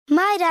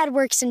My dad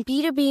works in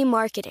B2B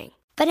marketing,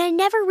 but I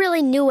never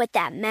really knew what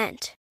that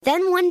meant.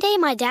 Then one day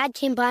my dad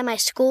came by my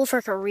school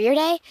for career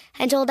day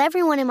and told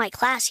everyone in my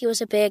class he was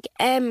a big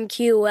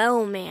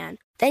MQL man.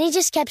 Then he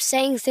just kept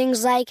saying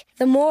things like,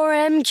 the more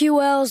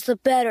MQLs, the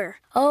better,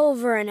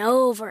 over and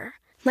over.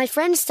 My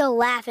friends still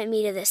laugh at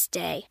me to this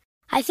day.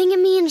 I think it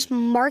means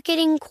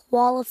marketing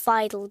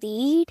qualified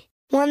lead.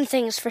 One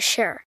thing's for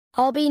sure.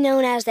 I'll be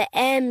known as the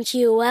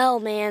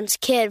MQL man's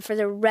kid for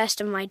the rest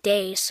of my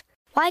days.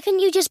 Why couldn't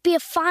you just be a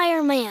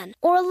fireman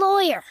or a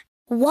lawyer?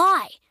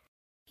 Why?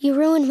 You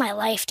ruined my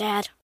life,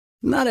 Dad.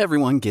 Not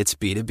everyone gets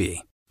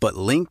B2B, but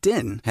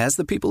LinkedIn has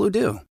the people who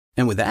do.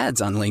 And with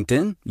ads on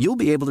LinkedIn, you'll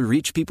be able to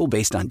reach people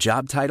based on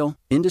job title,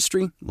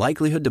 industry,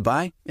 likelihood to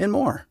buy, and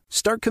more.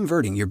 Start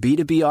converting your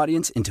B2B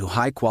audience into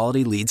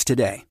high-quality leads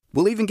today.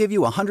 We'll even give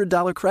you a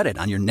 $100 credit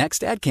on your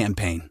next ad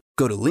campaign.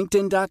 Go to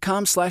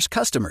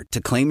linkedin.com/customer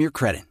to claim your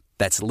credit.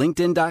 That's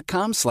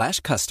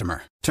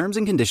linkedin.com/customer. Terms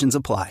and conditions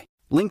apply.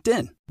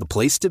 LinkedIn, the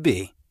place to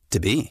be, to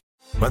be.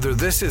 Whether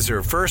this is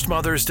her first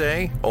Mother's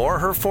Day or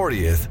her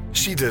 40th,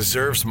 she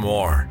deserves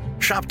more.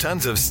 Shop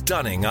tons of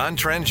stunning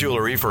on-trend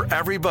jewelry for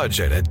every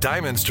budget at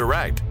Diamonds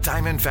Direct.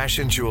 Diamond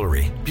fashion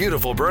jewelry,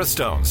 beautiful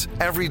birthstones,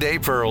 everyday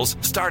pearls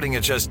starting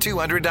at just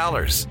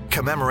 $200.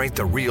 Commemorate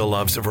the real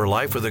loves of her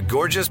life with a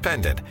gorgeous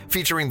pendant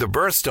featuring the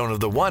birthstone of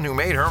the one who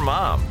made her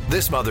mom.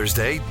 This Mother's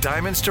Day,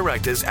 Diamonds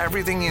Direct is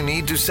everything you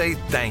need to say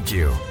thank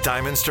you.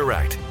 Diamonds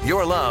Direct,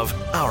 your love,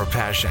 our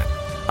passion.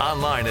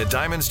 Online at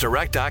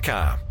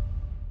diamondsdirect.com.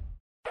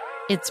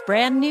 It's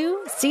brand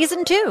new,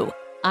 Season 2.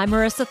 I'm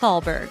Marissa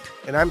Thalberg.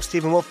 And I'm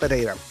Stephen Wolf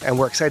Pereira. And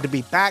we're excited to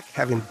be back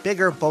having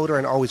bigger, bolder,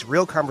 and always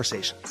real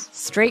conversations.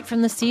 Straight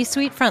from the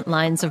C-suite front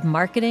lines of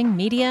marketing,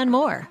 media, and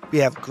more. We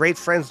have great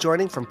friends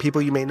joining from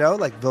people you may know,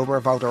 like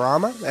Vilmer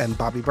Valderrama and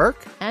Bobby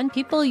Burke. And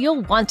people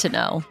you'll want to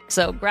know.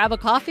 So grab a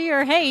coffee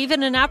or, hey,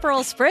 even an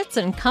Aperol Spritz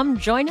and come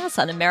join us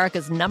on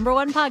America's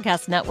 #1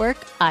 podcast network,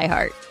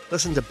 iHeart.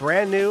 Listen to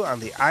Brand New on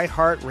the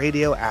iHeart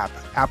Radio app,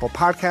 Apple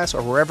Podcasts,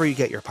 or wherever you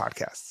get your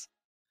podcasts.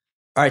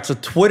 All right, so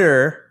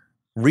Twitter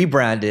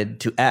rebranded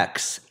to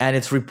X, and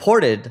it's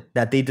reported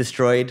that they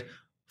destroyed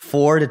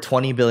 $4 to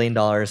 $20 billion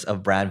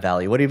of brand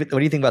value. What do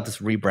you think about this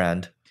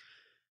rebrand?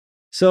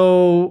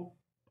 So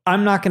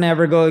I'm not going to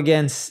ever go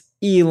against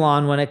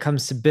Elon when it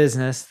comes to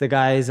business. The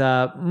guy's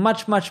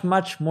much, much,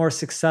 much more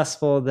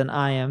successful than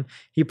I am.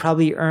 He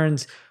probably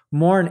earns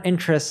more in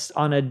interest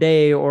on a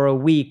day or a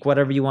week,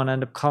 whatever you want to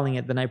end up calling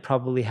it, than I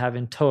probably have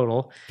in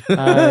total.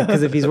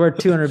 Because if he's worth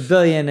 200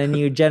 billion and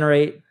you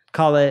generate,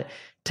 call it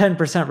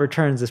 10%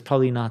 returns, is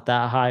probably not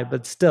that high,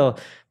 but still,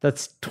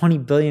 that's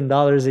 $20 billion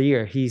a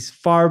year. He's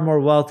far more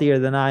wealthier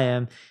than I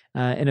am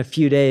in a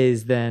few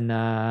days than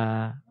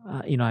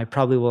I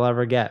probably will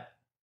ever get.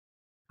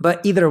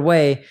 But either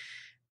way,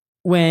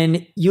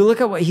 when you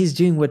look at what he's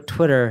doing with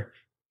Twitter,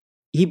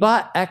 he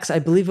bought X, I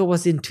believe it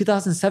was in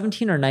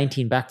 2017 or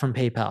 19, back from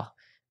PayPal.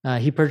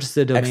 He purchased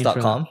the domain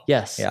X.com?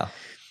 Yes. Yeah.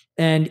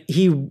 And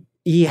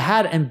he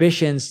had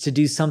ambitions to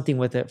do something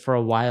with it for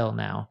a while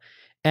now.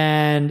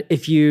 And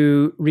if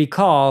you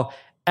recall,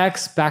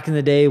 X back in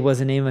the day was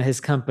the name of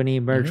his company,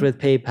 merged with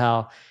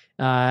PayPal,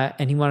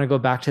 and he wanted to go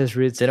back to his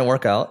roots. Didn't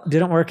work out.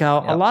 Yep.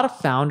 A lot of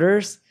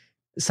founders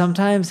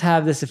sometimes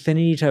have this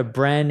affinity to a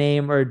brand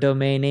name or a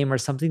domain name or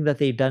something that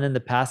they've done in the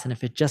past. And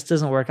if it just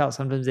doesn't work out,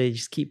 sometimes they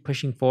just keep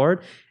pushing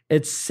forward.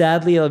 It's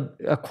sadly a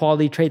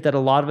quality trait that a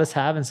lot of us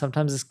have, and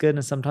sometimes it's good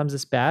and sometimes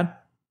it's bad.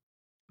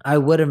 I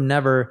would have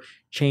never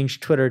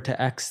changed Twitter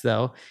to X,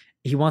 though.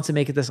 He wants to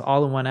make it this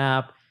all-in-one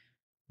app.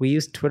 We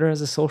use Twitter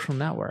as a social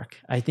network.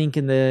 I think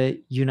in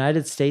the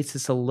United States,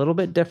 it's a little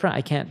bit different.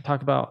 I can't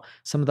talk about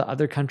some of the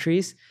other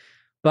countries,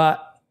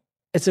 but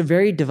it's a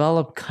very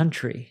developed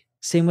country.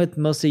 Same with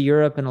most of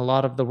Europe and a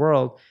lot of the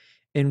world,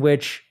 in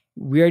which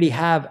we already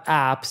have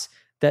apps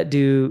that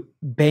do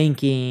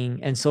banking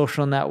and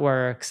social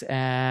networks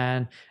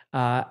and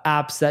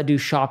apps that do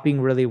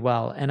shopping really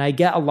well. And I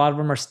get a lot of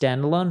them are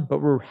standalone,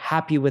 but we're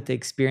happy with the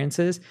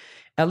experiences.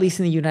 At least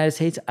in the United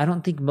States, I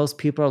don't think most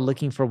people are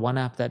looking for one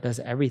app that does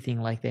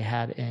everything like they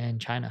had in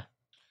China.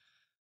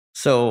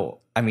 So,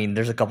 I mean,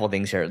 there's a couple of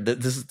things here.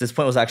 This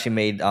point was actually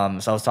made. So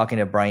I was talking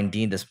to Brian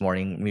Dean this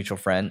morning, mutual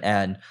friend,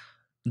 and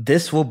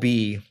this will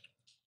be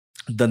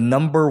the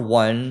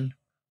 #1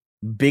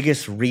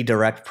 biggest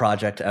redirect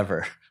project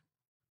ever,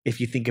 if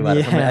you think about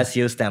it from an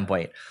SEO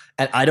standpoint.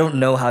 And I don't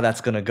know how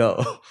that's going to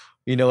go.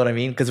 You know what I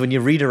mean? Because when you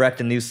redirect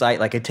a new site,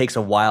 like, it takes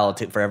a while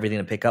for everything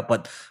to pick up.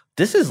 But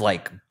this is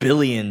like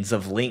billions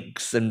of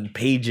links and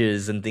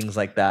pages and things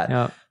like that.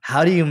 Yep.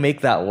 How do you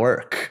make that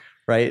work,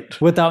 right?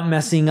 Without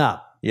messing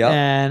up. Yeah.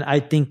 And I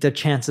think the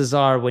chances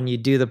are when you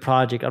do the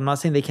project, I'm not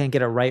saying they can't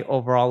get it right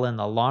overall in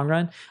the long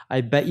run.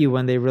 I bet you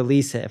when they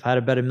release it, if I had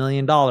to bet $1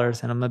 million,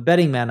 and I'm a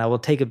betting man, I will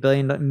take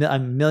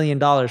 $1 million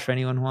for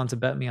anyone who wants to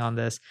bet me on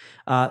this.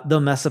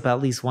 They'll mess up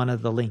at least one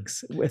of the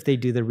links if they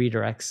do the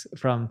redirects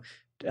from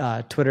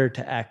Twitter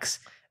to X.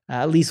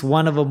 at least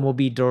one of them will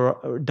be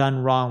done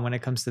wrong when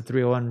it comes to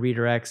 301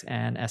 redirects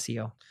and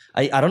SEO.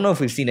 I don't know if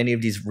we've seen any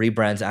of these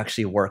rebrands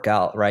actually work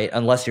out, right?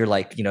 Unless you're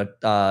like,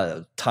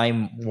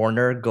 Time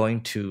Warner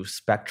going to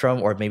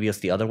Spectrum, or maybe it's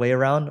the other way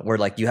around, where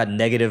like you had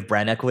negative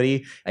brand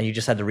equity and you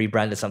just had to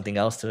rebrand to something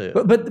else to.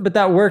 But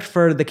that worked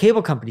for the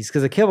cable companies,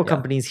 because the cable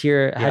companies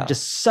here had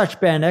just such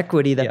brand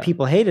equity that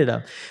people hated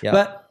them. Yeah.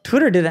 But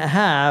Twitter didn't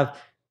have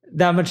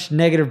that much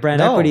negative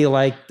brand equity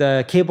like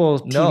the cable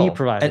TV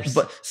providers.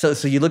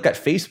 So you look at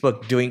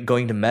Facebook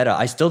going to Meta.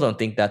 I still don't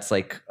think that's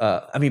like,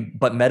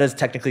 but Meta's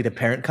technically the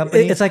parent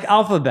company. It's like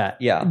Alphabet.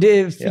 Yeah.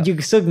 You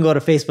still can go to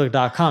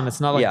facebook.com.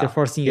 It's not like they're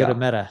forcing you to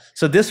Meta.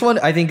 So this one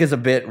I think is a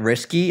bit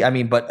risky.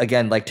 But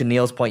again, like to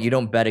Neil's point, you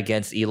don't bet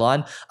against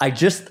Elon. I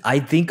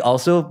think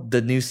also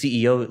the new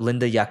CEO,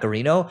 Linda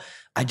Yaccarino,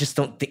 I just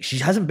don't think she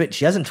hasn't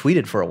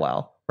tweeted for a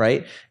while.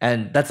 Right.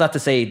 And that's not to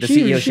say the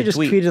CEO should just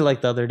tweet. Tweeted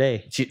like the other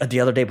day,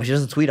 but she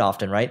doesn't tweet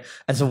often. Right.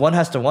 And so one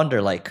has to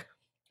wonder, like,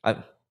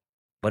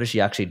 what is she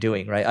actually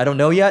doing? Right. I don't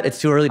know yet. It's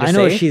too early to say. I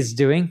know what she's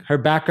doing. Her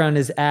background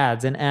is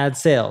ads and ad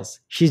sales.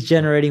 She's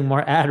generating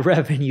more ad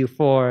revenue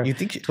for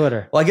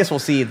Twitter. Well, I guess we'll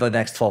see the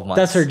next 12 months.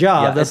 That's her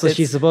job. Yeah, that's what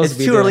she's supposed to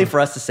be doing. It's too early for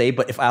us to say.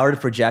 But if I were to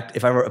project,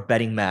 if I were a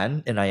betting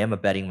man, and I am a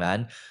betting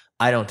man,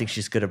 I don't think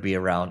she's going to be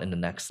around in the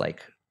next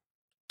like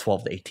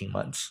 12 to 18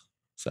 months.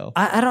 So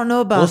I don't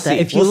know about that.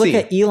 If you look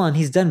at Elon,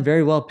 he's done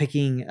very well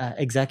picking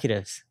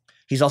executives.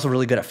 He's also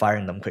really good at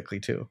firing them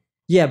quickly too.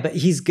 Yeah, but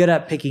he's good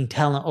at picking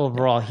talent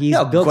overall. He's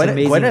built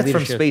amazing Gwyneth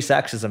leadership. From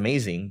SpaceX is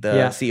amazing.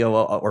 The COO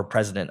or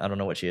president. I don't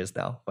know what she is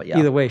now, but yeah.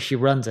 Either way, she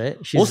runs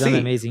it. She's done an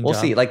amazing job. We'll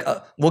see. Like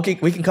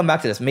we can come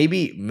back to this.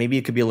 Maybe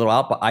it could be a little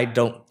out, but I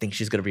don't think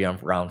she's going to be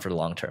around for the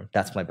long term.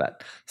 That's my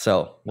bet.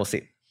 So we'll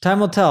see. Time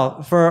will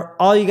tell. For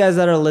all you guys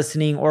that are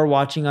listening or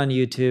watching on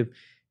YouTube,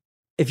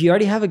 if you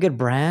already have a good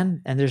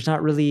brand and there's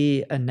not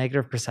really a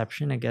negative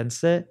perception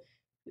against it,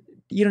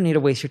 you don't need to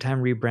waste your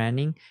time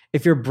rebranding.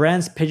 If your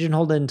brand's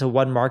pigeonholed into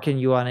one market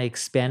and you want to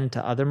expand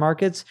into other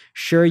markets,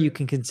 sure, you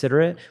can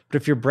consider it.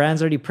 But if your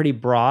brand's already pretty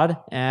broad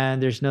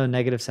and there's no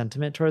negative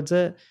sentiment towards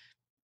it,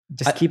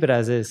 just keep it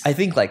as is. I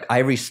think I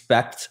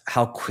respect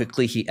how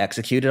quickly he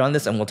executed on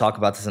this, and we'll talk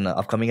about this in the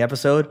upcoming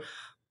episode.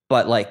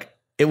 But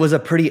it was a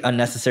pretty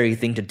unnecessary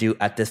thing to do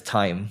at this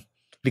time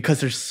because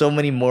there's so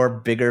many more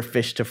bigger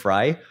fish to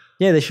fry.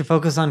 Yeah, they should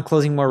focus on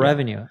closing more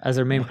revenue as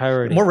their main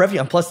priority. More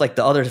revenue, and plus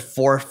the other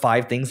 4 or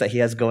 5 things that he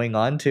has going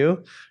on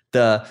too.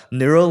 The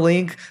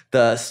Neuralink,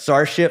 the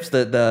Starships,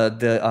 the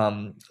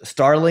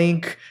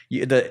Starlink,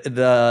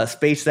 the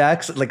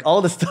SpaceX,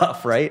 all the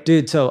stuff, right?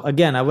 Dude, so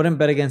again, I wouldn't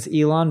bet against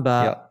Elon,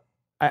 but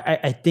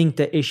I think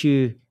the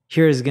issue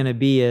here is going to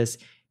be is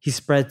he's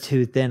spread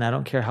too thin. I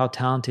don't care how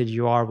talented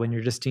you are when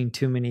you're just doing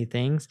too many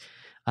things.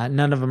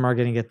 None of them are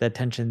going to get the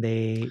attention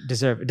they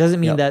deserve. It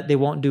doesn't mean that they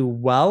won't do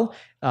well.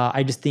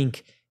 I just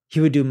think he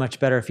would do much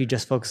better if he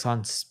just focused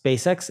on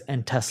SpaceX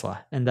and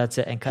Tesla, and that's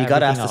it. And he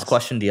got asked this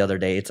question the other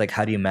day. It's like,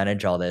 how do you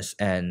manage all this?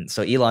 And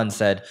so Elon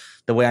said,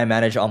 the way I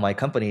manage all my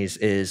companies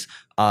is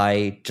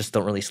I just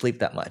don't really sleep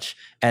that much.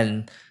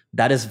 And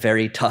that is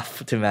very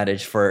tough to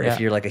manage if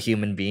you're like a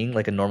human being,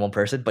 like a normal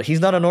person. But he's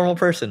not a normal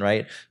person,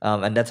 right?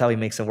 And that's how he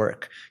makes it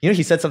work.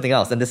 He said something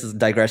else, and this is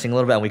digressing a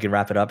little bit, and we can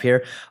wrap it up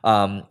here.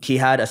 He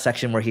had a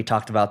section where he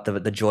talked about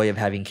the joy of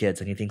having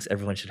kids, and he thinks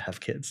everyone should have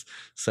kids.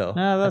 So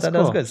that's cool.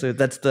 That was good. So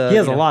that's he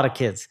has a lot of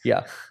kids.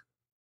 Yeah.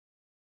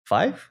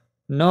 5?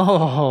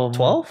 No.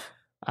 12?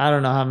 I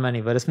don't know how many,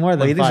 but it's more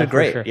than 5. These are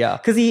great. Sure. Yeah.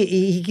 Because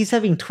he keeps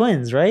having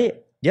twins,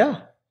 right?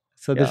 Yeah.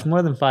 So there's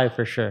more than 5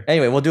 for sure.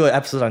 Anyway, we'll do an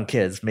episode on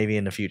kids maybe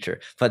in the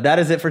future. But that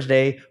is it for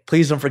today.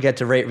 Please don't forget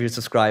to rate, review,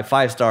 subscribe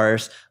 5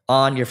 stars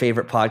on your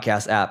favorite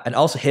podcast app. And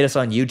also hit us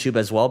on YouTube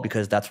as well,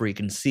 because that's where you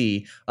can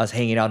see us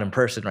hanging out in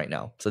person right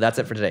now. So that's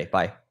it for today.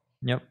 Bye.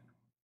 Yep.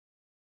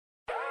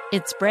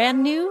 It's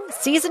brand new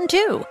season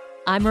 2.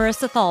 I'm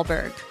Marissa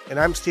Thalberg. And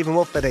I'm Stephen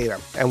Wolf Bedeta.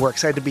 And we're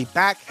excited to be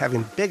back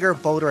having bigger,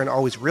 bolder, and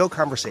always real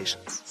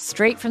conversations.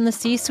 Straight from the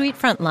C-suite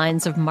front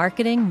lines of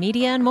marketing,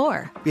 media, and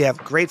more. We have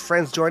great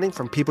friends joining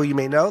from people you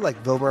may know,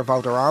 like Wilmer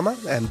Valderrama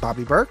and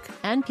Bobby Burke.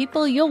 And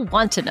people you'll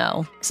want to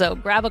know. So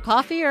grab a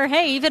coffee or,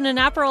 hey, even an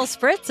Aperol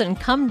Spritz and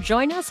come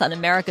join us on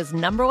America's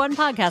 #1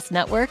 podcast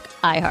network,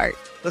 iHeart.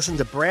 Listen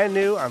to brand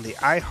new on the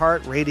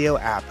iHeart Radio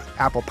app,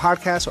 Apple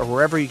Podcasts, or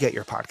wherever you get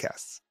your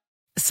podcasts.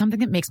 Something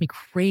that makes me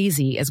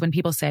crazy is when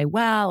people say,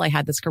 well, I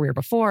had this career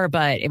before,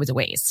 but it was a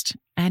waste.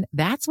 And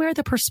that's where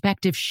the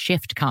perspective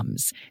shift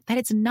comes, that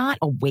it's not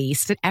a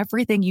waste, that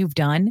everything you've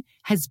done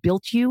has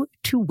built you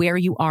to where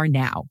you are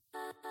now.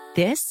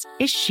 This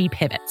is She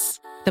Pivots,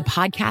 the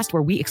podcast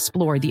where we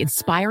explore the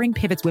inspiring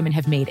pivots women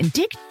have made and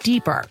dig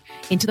deeper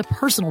into the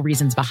personal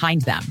reasons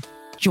behind them.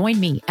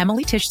 Join me,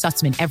 Emily Tish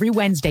Sussman, every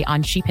Wednesday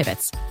on She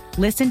Pivots.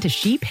 Listen to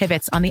She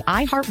Pivots on the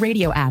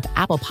iHeartRadio app,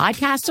 Apple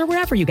Podcasts, or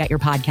wherever you get your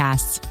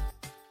podcasts.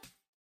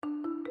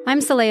 I'm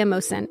Saleha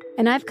Mohsen,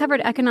 and I've covered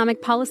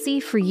economic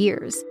policy for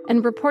years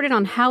and reported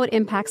on how it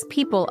impacts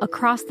people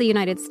across the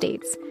United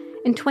States.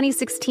 In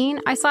 2016,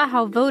 I saw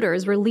how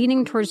voters were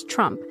leaning towards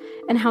Trump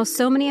and how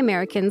so many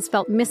Americans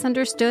felt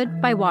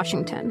misunderstood by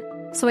Washington.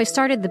 So I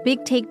started The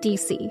Big Take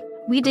DC.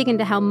 We dig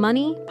into how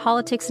money,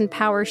 politics, and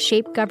power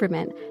shape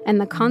government and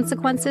the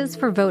consequences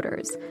for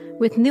voters.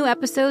 With new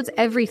episodes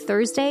every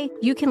Thursday,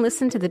 you can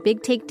listen to The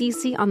Big Take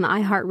DC on the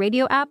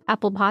iHeartRadio app,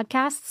 Apple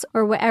Podcasts,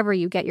 or wherever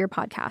you get your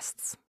podcasts.